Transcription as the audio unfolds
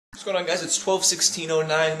What's going on, guys? It's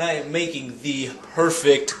 12/16/09 and I am making the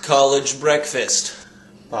perfect college breakfast.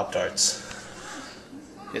 Pop-Tarts.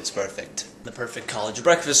 It's perfect. The perfect college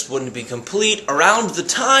breakfast wouldn't be complete around the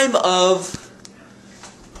time of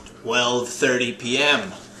 12:30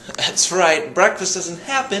 p.m. That's right, breakfast doesn't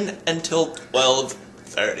happen until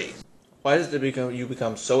 12:30. Why does you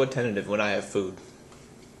become so attentive when I have food?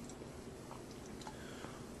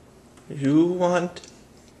 You want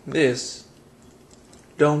this,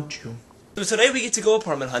 don't you? So today we get to go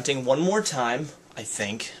apartment hunting one more time, I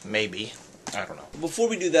think, maybe. I don't know. Before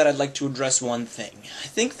we do that, I'd like to address one thing. I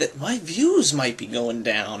think that my views might be going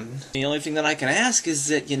down. The only thing that I can ask is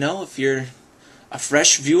that, if you're a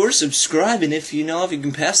fresh viewer, subscribe, and if you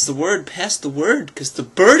can pass the word, because the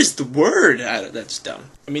bird is the word. That's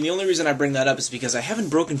dumb. The only reason I bring that up is because I haven't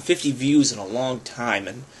broken 50 views in a long time,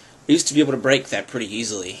 and I used to be able to break that pretty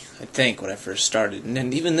easily, I think, when I first started. And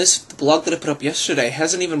then even this blog that I put up yesterday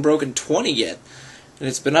hasn't even broken 20 yet. And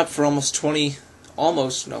it's been up for almost 15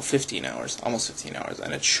 hours. Almost 15 hours.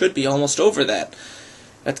 And it should be almost over that.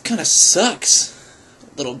 That kind of sucks.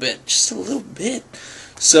 A little bit. Just a little bit.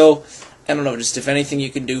 So, I don't know, just if anything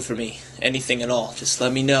you can do for me, anything at all, just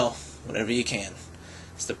let me know, whatever you can.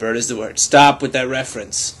 The bird is the word. Stop with that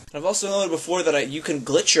reference. I've also noted before that you can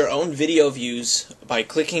glitch your own video views by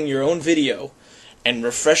clicking your own video and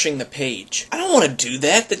refreshing the page. I don't want to do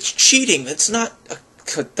that. That's cheating. That's not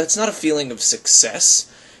a feeling of success.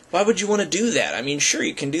 Why would you want to do that? Sure,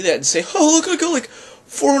 you can do that and say, oh, look, I got like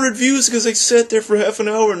 400 views because I sat there for half an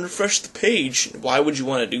hour and refreshed the page. Why would you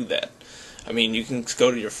want to do that? You can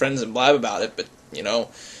go to your friends and blab about it, but,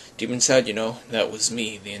 deep inside, that was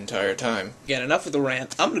me the entire time. Again, enough of the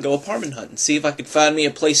rant. I'm gonna go apartment hunting, see if I can find me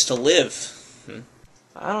a place to live.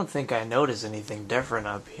 I don't think I notice anything different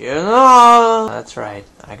up here. Oh, that's right.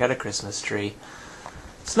 I got a Christmas tree.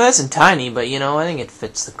 It's nice and tiny, but, I think it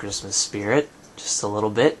fits the Christmas spirit. Just a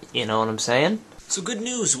little bit, you know what I'm saying? So good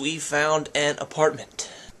news, we found an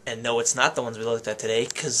apartment. And no, it's not the ones we looked at today,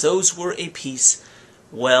 because those were a piece,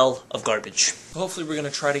 of garbage. Hopefully we're going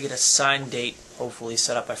to try to get a signed date, hopefully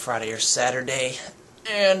set up by Friday or Saturday.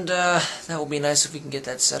 And that will be nice if we can get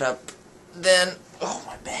that set up. Then, oh,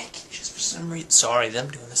 my back, just for some reason. Sorry, I'm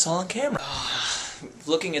doing this all on camera.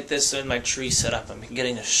 Looking at this and my tree set up, I'm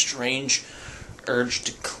getting a strange urge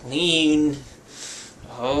to clean.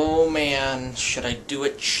 Oh, man, should I do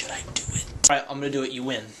it? Should I do it? Alright, I'm going to do it. You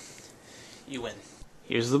win. You win.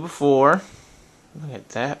 Here's the before. Look at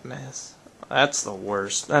that mess. That's the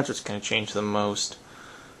worst. That's what's going to change the most.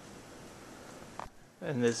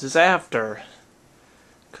 And this is after.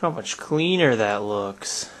 Look how much cleaner that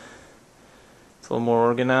looks. It's a little more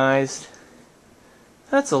organized.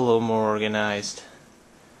 That's a little more organized.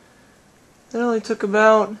 That only took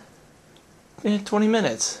about 20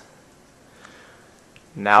 minutes.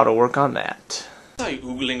 Now to work on that. I'm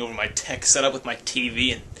oogling over my tech setup with my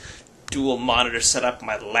TV and dual monitor setup,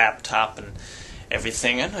 my laptop and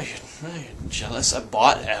everything. I know you're jealous. I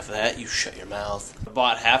bought half of that. You shut your mouth. I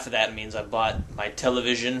bought half of that means I bought my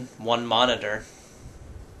television, one monitor,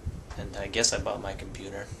 and I guess I bought my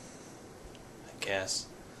computer. I guess.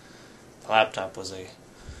 The laptop was a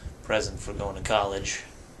present for going to college.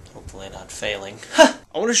 Hopefully not failing. I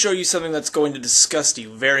want to show you something that's going to disgust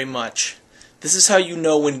you very much. This is how you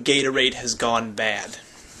know when Gatorade has gone bad.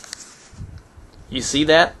 You see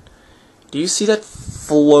that? Do you see that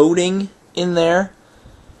floating in there?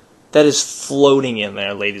 That is floating in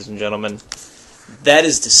there, ladies and gentlemen. That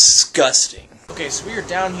is disgusting. Okay, so we are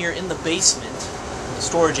down here in the basement, the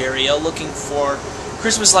storage area, looking for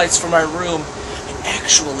Christmas lights for my room. And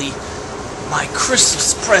actually, my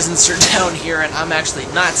Christmas presents are down here, and I'm actually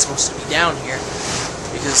not supposed to be down here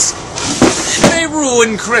because they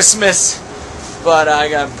ruin Christmas. But I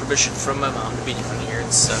got permission from my mom to be down here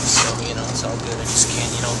and stuff, so, it's all good. I just can't,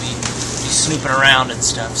 be snooping around and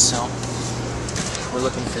stuff, so we're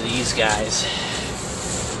looking for these guys.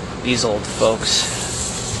 These old folks.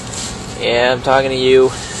 Yeah, I'm talking to you.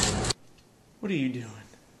 What are you doing?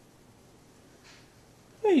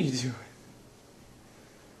 What are you doing?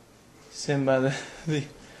 Sitting by the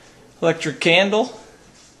electric candle?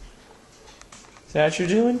 Is that what you're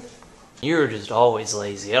doing? You're just always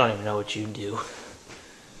lazy. I don't even know what you do.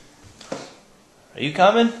 Are you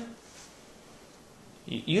coming?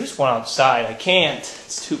 You just went outside. I can't.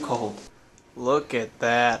 It's too cold. Look at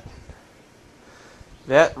that.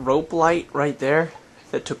 That rope light right there,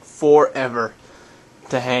 that took forever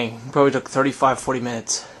to hang. Probably took 35-40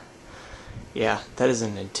 minutes. Yeah, that is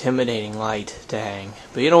an intimidating light to hang.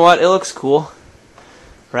 But you know what? It looks cool.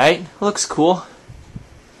 Right? It looks cool.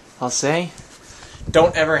 I'll say.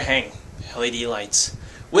 Don't ever hang LED lights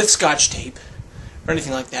with Scotch tape or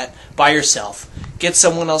anything like that by yourself. Get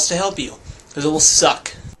someone else to help you, because it will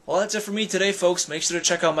suck. Well, that's it for me today, folks. Make sure to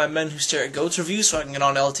check out my Men Who Stare at Goats review so I can get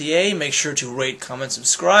on LTA. Make sure to rate, comment,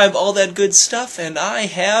 subscribe, all that good stuff. And I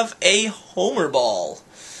have a Homer ball.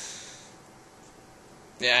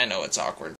 Yeah, I know, it's awkward.